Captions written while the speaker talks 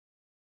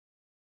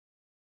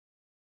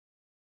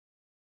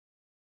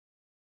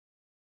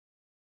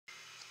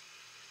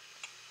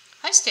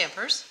Hi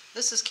Stampers,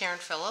 this is Karen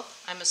Phillip.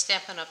 I'm a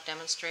Stampin Up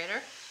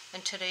Demonstrator,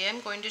 and today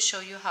I'm going to show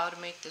you how to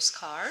make this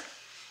card,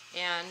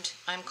 and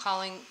I'm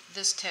calling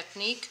this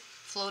technique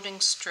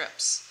floating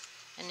strips,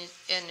 and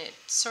it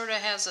sort of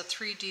has a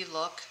 3D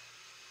look,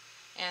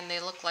 and they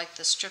look like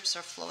the strips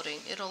are floating.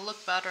 It'll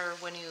look better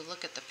when you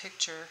look at the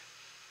picture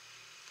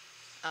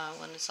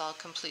when it's all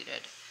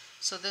completed.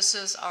 So this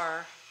is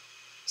our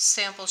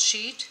sample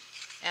sheet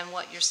and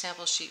what your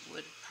sample sheet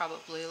would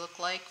probably look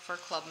like for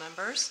club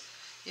members.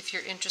 If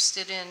you're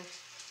interested in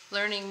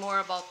learning more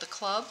about the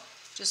club,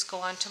 just go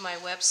onto my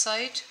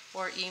website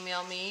or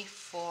email me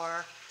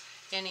for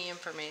any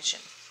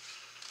information.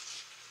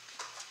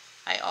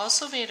 I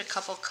also made a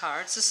couple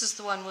cards. This is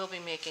the one we'll be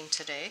making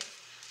today.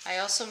 I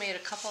also made a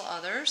couple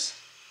others,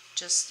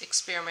 just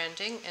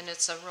experimenting, and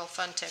it's a real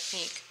fun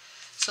technique.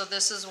 So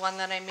this is one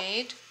that I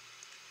made,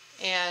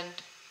 and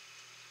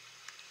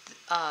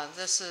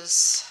this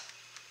is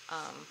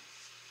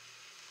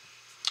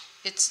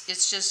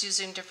it's just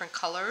using different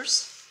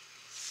colors,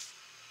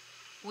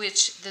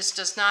 which this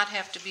does not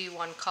have to be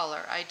one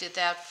color. I did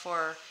that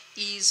for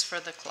ease for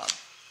the club.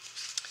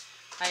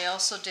 I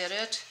also did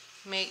it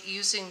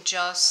using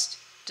just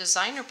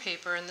designer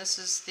paper, and this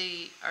is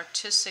the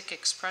Artistic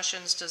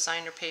Expressions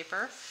designer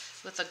paper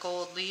with a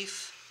gold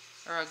leaf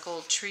or a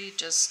gold tree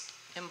just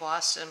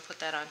embossed, and put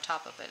that on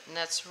top of it, and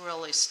that's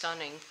really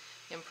stunning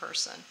in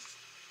person.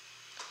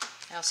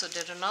 I also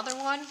did another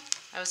one.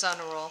 I was on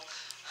a roll.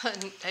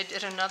 I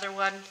did another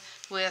one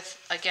with,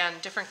 again,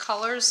 different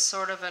colors,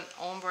 sort of an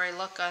ombre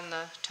look on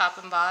the top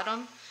and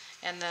bottom,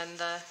 and then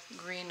the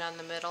green on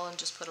the middle, and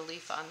just put a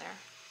leaf on there.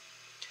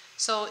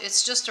 So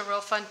it's just a real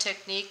fun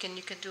technique, and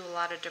you can do a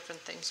lot of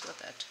different things with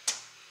it.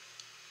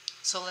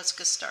 So let's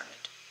get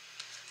started.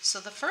 So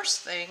the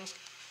first thing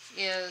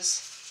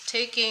is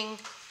taking,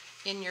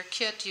 in your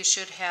kit you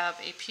should have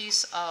a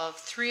piece of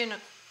 3 1/4,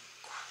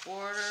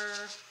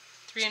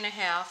 3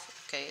 1/2,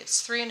 okay, it's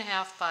 3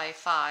 1/2 by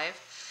 5,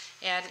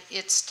 and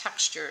it's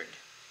textured,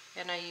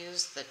 and I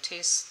use the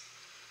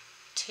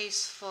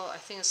Tasteful, I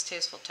think it's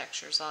Tasteful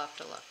Textures. I'll have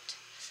to look.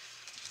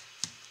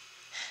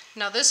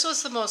 Now this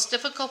was the most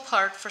difficult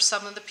part for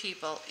some of the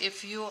people.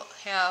 If you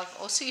have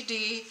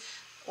OCD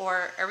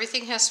or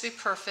everything has to be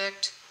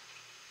perfect,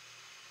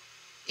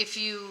 if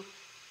you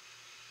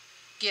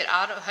get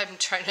out of, I'm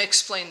trying to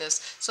explain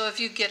this, so if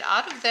you get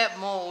out of that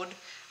mode,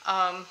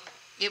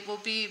 it will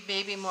be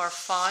maybe more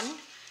fun.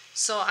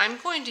 So I'm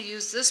going to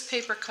use this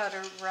paper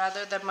cutter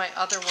rather than my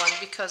other one,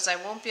 because I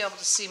won't be able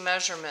to see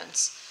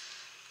measurements.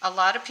 A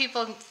lot of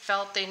people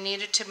felt they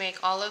needed to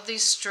make all of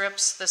these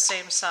strips the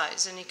same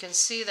size, and you can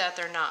see that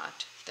they're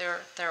not.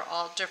 They're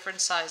all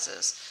different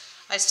sizes.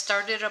 I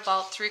started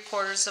about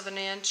 3/4 of an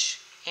inch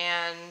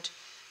and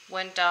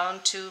went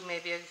down to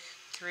maybe a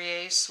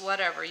 3/8,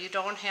 whatever. You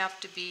don't have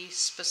to be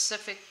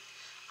specific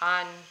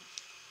on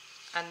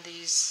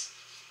these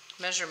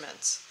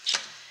measurements.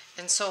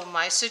 And so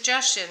my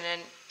suggestion,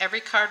 and every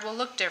card will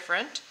look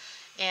different,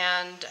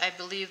 and I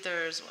believe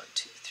there's 1,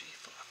 2, 3,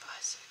 4,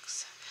 5, 6,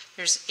 7.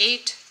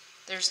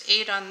 There's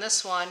 8 on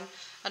this one.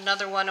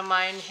 Another one of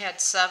mine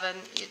had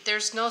 7.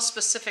 There's no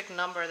specific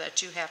number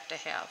that you have to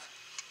have.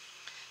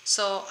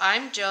 So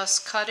I'm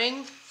just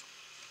cutting,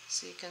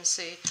 so you can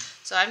see.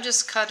 So I'm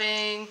just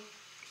cutting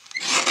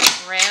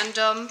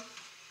random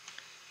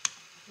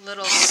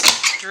little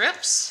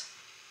strips,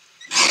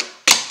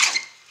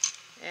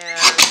 and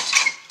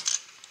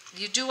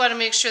you do want to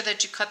make sure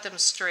that you cut them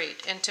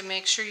straight, and to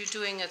make sure you're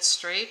doing it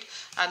straight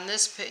on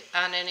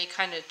on any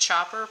kind of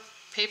chopper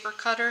paper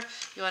cutter,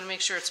 you want to make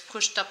sure it's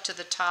pushed up to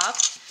the top.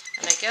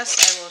 And I guess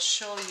I will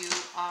show you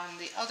on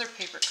the other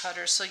paper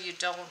cutter so you'll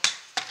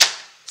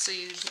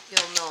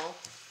know.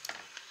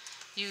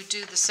 You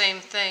do the same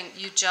thing.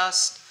 You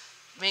just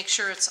make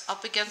sure it's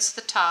up against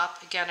the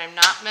top. Again, I'm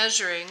not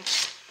measuring,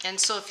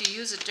 and so if you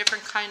use a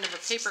different kind of a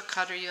paper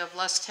cutter, you have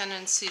less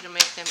tendency to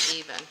make them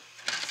even.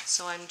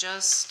 So I'm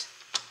just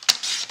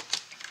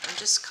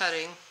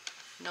cutting,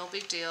 no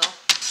big deal,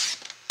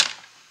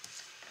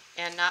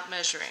 and not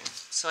measuring.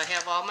 So I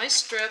have all my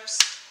strips,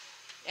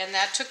 and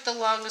that took the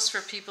longest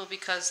for people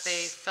because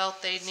they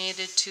felt they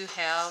needed to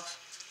have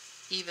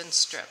even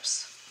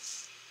strips,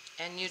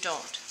 and you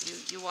don't.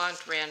 You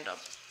want random.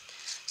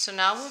 So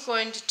now we're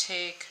going to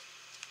take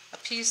a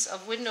piece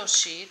of window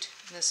sheet,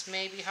 and this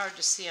may be hard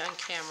to see on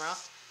camera.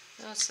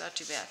 No, it's not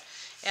too bad.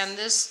 And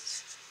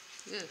this,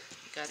 ew,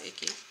 got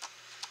icky.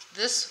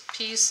 This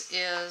piece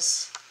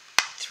is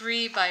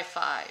 3 by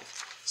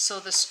 5. So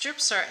the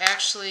strips are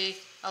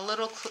actually a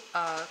little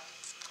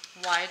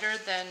wider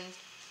than,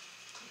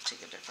 let me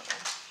take a different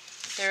one.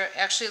 They're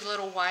actually a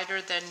little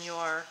wider than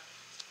your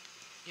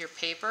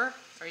paper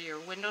or your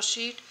window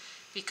sheet,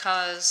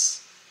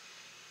 because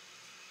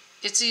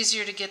it's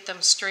easier to get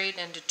them straight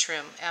and to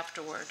trim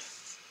afterward.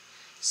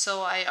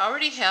 So I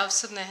already have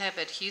some that have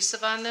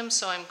adhesive on them,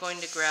 so I'm going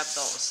to grab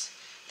those.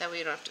 That way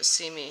you don't have to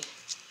see me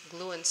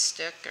glue and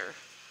stick or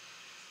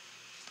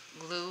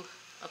glue.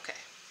 Okay.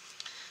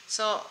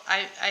 So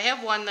I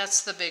have one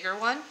that's the bigger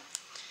one,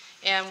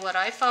 And what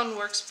I found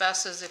works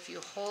best is if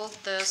you hold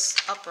this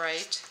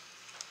upright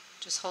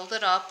Just hold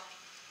it up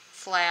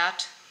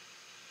flat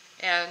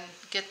and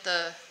get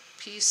the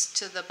piece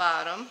to the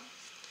bottom,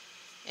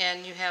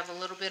 and you have a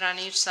little bit on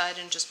each side,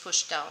 and just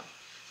push down.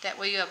 That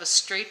way you have a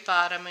straight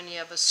bottom and you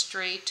have a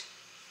straight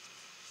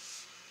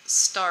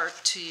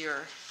start to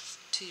your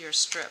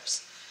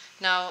strips.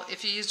 Now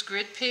if you use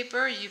grid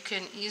paper, you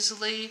can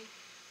easily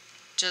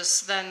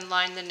just then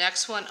line the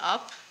next one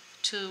up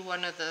to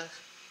one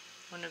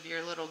of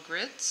your little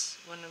grids,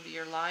 one of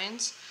your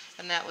lines,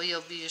 and that way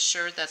you'll be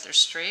assured that they're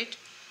straight.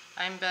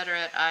 I'm better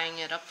at eyeing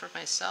it up for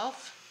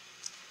myself.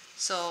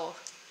 So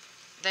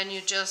then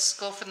you just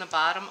go from the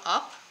bottom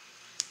up,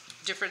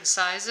 different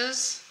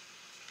sizes,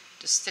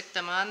 just stick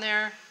them on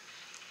there,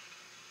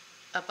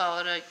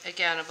 about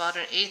about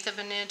 1/8 of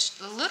an inch,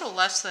 a little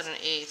less than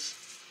 1/8,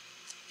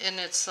 and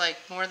it's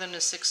like more than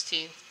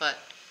 1/16, but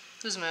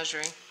who's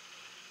measuring?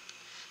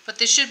 But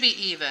they should be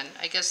even.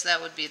 I guess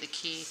that would be the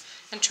key.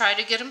 And try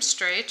to get them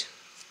straight.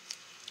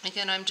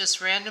 Again, I'm just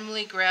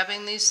randomly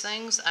grabbing these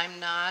things. I'm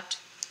not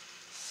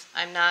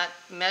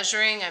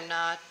measuring, I'm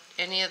not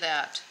any of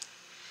that.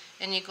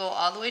 And you go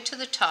all the way to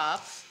the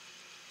top,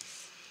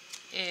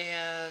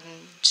 and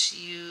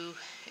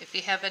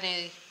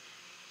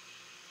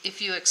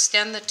if you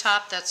extend the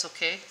top, that's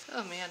okay.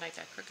 Oh man, I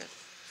got crooked.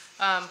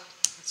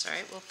 That's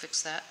alright, we'll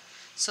fix that.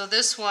 So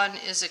this one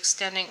is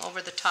extending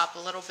over the top a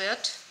little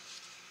bit.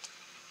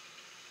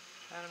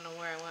 I don't know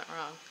where I went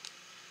wrong.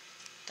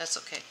 That's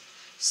okay.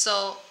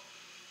 So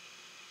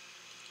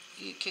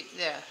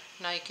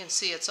now you can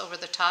see it's over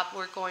the top.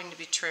 We're going to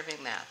be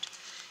trimming that.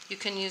 You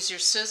can use your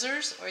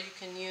scissors, or you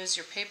can use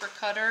your paper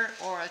cutter,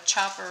 or a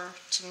chopper.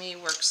 To me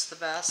works the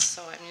best,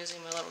 so I'm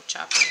using my little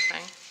chopper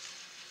thing.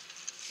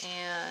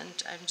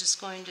 And I'm just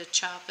going to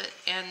chop it,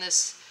 and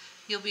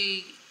you'll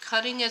be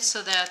cutting it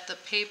so that the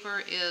paper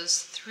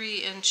is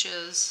 3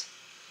 inches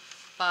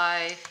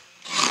by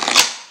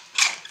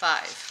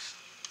 5.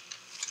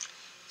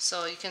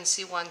 So you can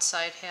see one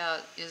side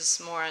is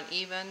more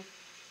uneven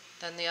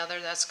than the other.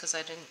 That's because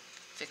I didn't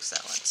fix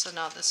that one. So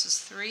now this is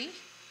 3,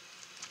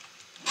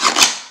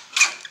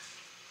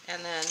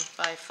 and then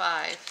by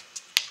 5.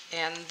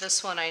 And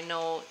this one I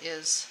know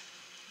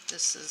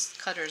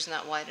cutter's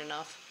not wide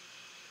enough.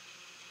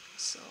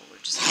 So we're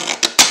just going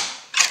to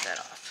cut that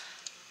off.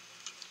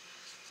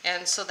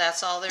 And so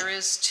that's all there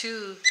is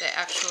to the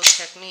actual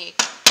technique,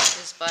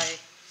 is by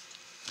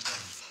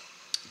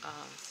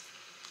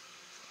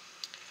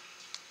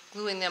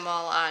gluing them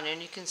all on.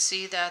 And you can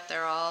see that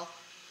this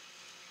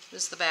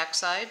is the back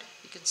side.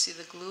 You can see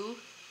the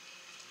glue.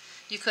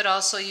 You could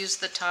also use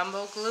the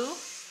Tombow glue,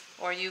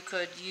 or you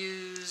could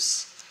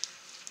use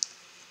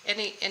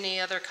any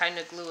other kind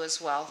of glue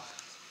as well.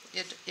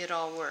 It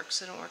all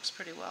works, and it works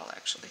pretty well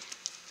actually.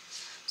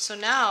 So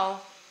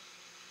now,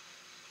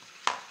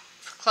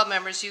 for club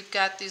members, you've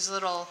got these are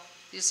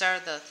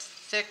the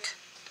thick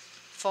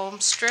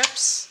foam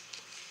strips,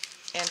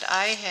 and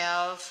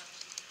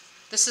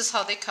this is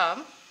how they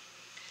come,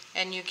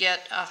 and you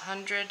get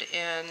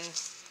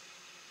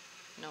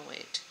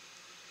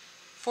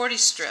 40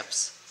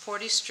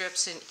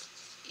 strips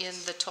in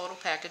the total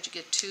package. You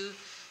get two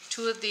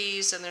of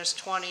these, and there's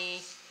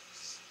 20,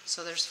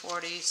 so there's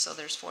 40, so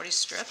there's 40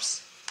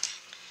 strips.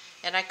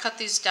 And I cut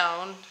these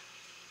down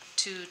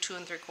to 2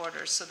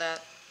 3/4 so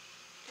that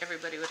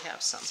everybody would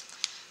have some.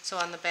 So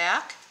on the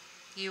back,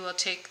 you will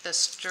take the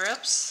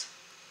strips,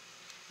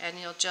 and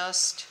you'll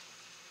just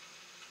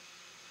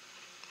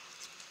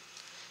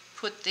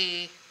put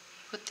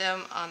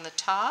them on the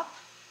top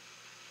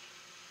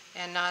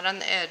and not on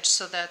the edge.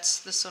 So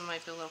this one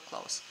might be a little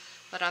close,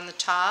 but on the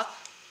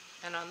top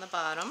and on the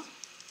bottom,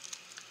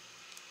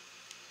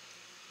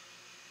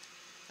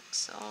 like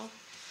so,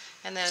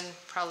 and then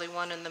probably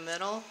one in the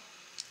middle.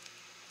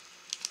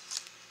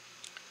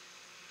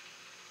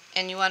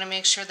 And you want to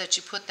make sure that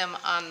you put them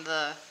on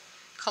the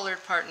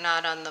colored part,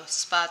 not on the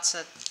spots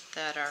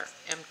that are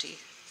empty.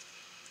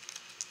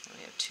 And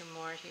we have 2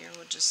 more here.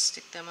 We'll just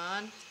stick them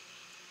on,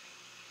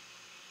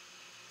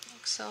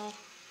 like so,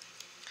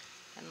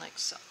 and like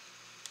so.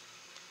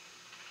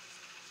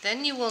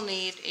 Then you will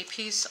need a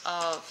piece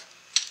of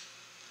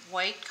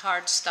white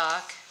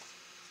cardstock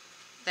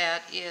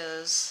that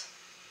is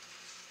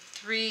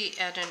 3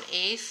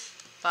 1/8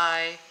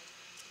 by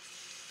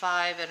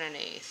 5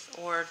 1/8,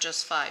 or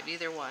just 5,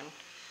 either one.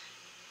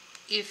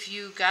 If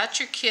you got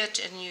your kit,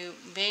 and you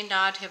may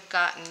not have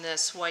gotten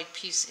this white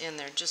piece in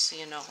there, just so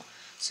you know.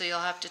 So you'll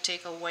have to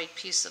take a white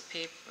piece of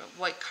paper,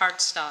 white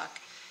cardstock,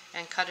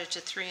 and cut it to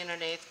 3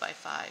 1/8 by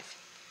 5.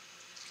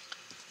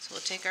 So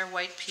we'll take our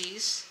white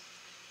piece,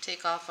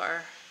 take off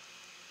our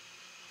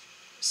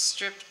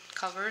strip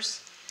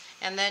covers,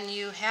 and then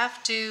you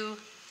have to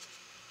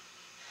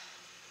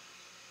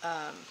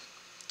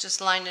just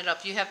line it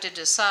up. You have to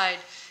decide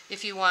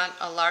if you want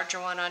a larger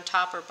one on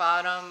top or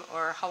bottom,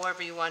 or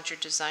however you want your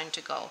design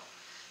to go.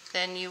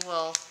 Then you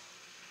will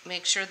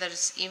make sure that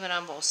it's even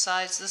on both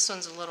sides. This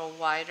one's a little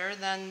wider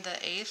than the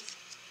 1/8,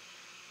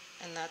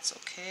 and that's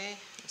okay.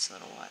 It's a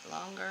little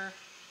longer.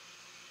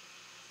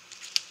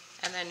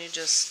 And then you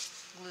just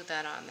glue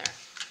that on there.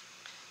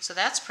 So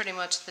that's pretty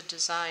much the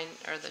design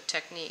or the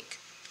technique.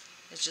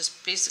 It's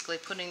just basically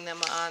putting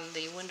them on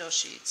the window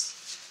sheets.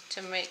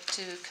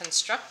 To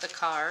construct the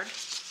card,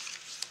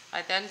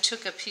 I then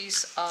took a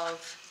piece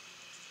of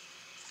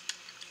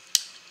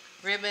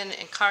ribbon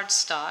and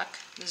cardstock.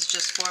 This is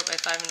just 4 by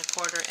 5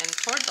 1/4, and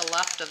toward the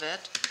left of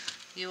it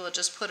you will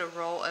just put a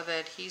row of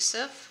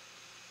adhesive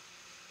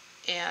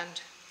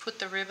and put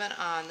the ribbon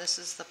on. This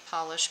is the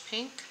polished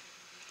pink,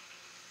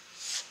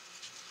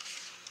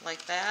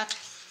 like that,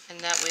 and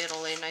that way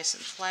it'll lay nice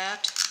and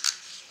flat,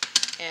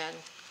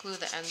 and glue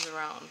the ends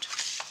around.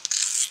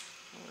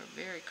 And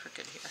we're very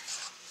crooked here.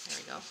 There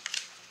we go.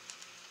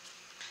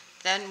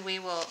 Then we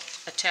will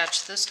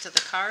attach this to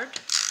the card,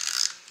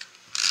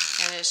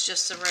 and it's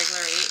just a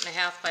regular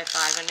 8.5 by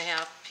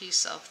 5.5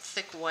 piece of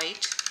thick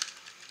white.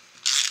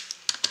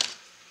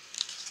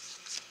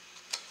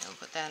 I'll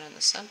put that in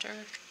the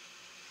center.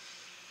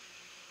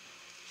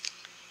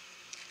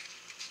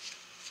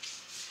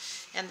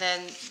 And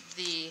then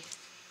the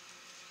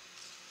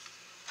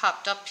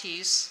popped up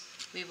piece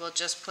we will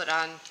just put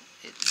on.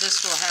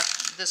 This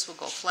will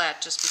go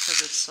flat just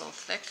because it's so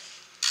thick.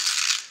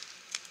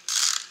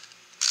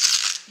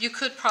 You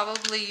could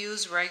probably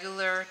use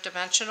regular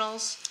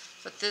dimensionals,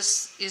 but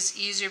this is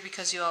easier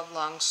because you have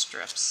long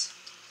strips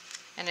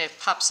and it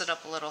pops it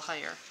up a little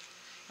higher.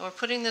 And we're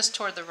putting this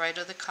toward the right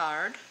of the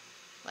card,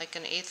 like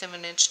 1/8 of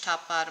an inch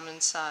top, bottom,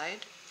 and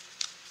side,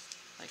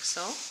 like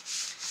so.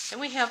 Then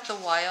we have the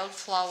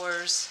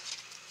wildflowers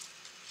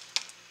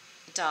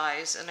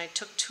dies, and I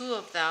took 2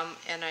 of them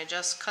and I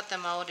just cut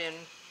them out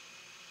in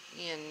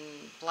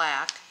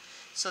black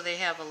so they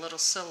have a little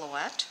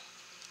silhouette.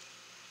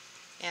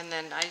 And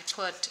then I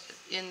put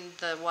in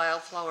the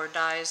wildflower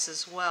dies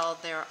as well,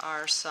 there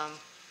are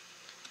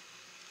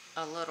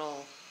a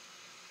little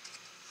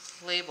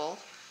label,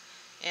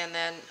 and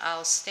then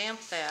I'll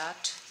stamp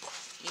that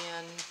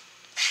in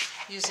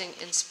using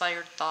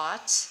Inspired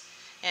Thoughts,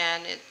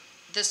 and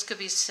this could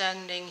be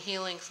sending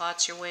healing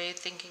thoughts your way,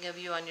 thinking of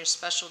you on your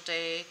special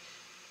day,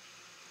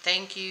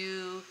 thank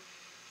you,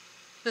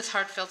 with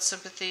heartfelt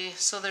sympathy.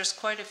 So there's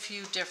quite a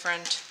few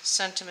different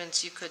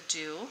sentiments you could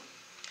do.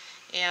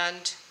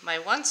 And my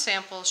one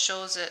sample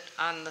shows it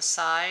on the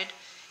side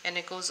and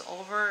it goes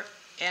over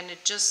and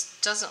it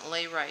just doesn't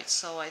lay right.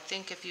 So I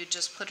think if you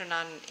just put it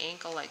on an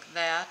ankle like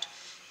that,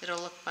 it'll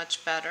look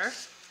much better.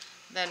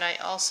 Then I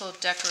also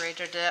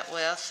decorated it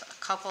with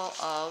a couple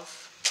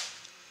of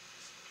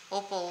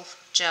opal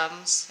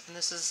gems, and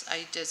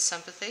I did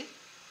sympathy.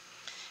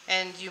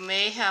 And you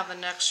may have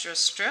an extra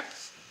strip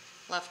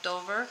left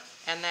over,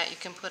 and that you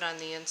can put on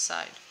the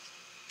inside.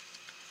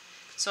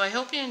 So I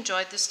hope you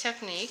enjoyed this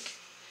technique,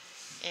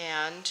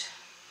 and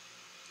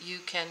you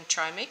can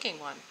try making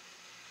one.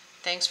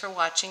 Thanks for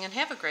watching and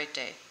have a great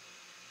day.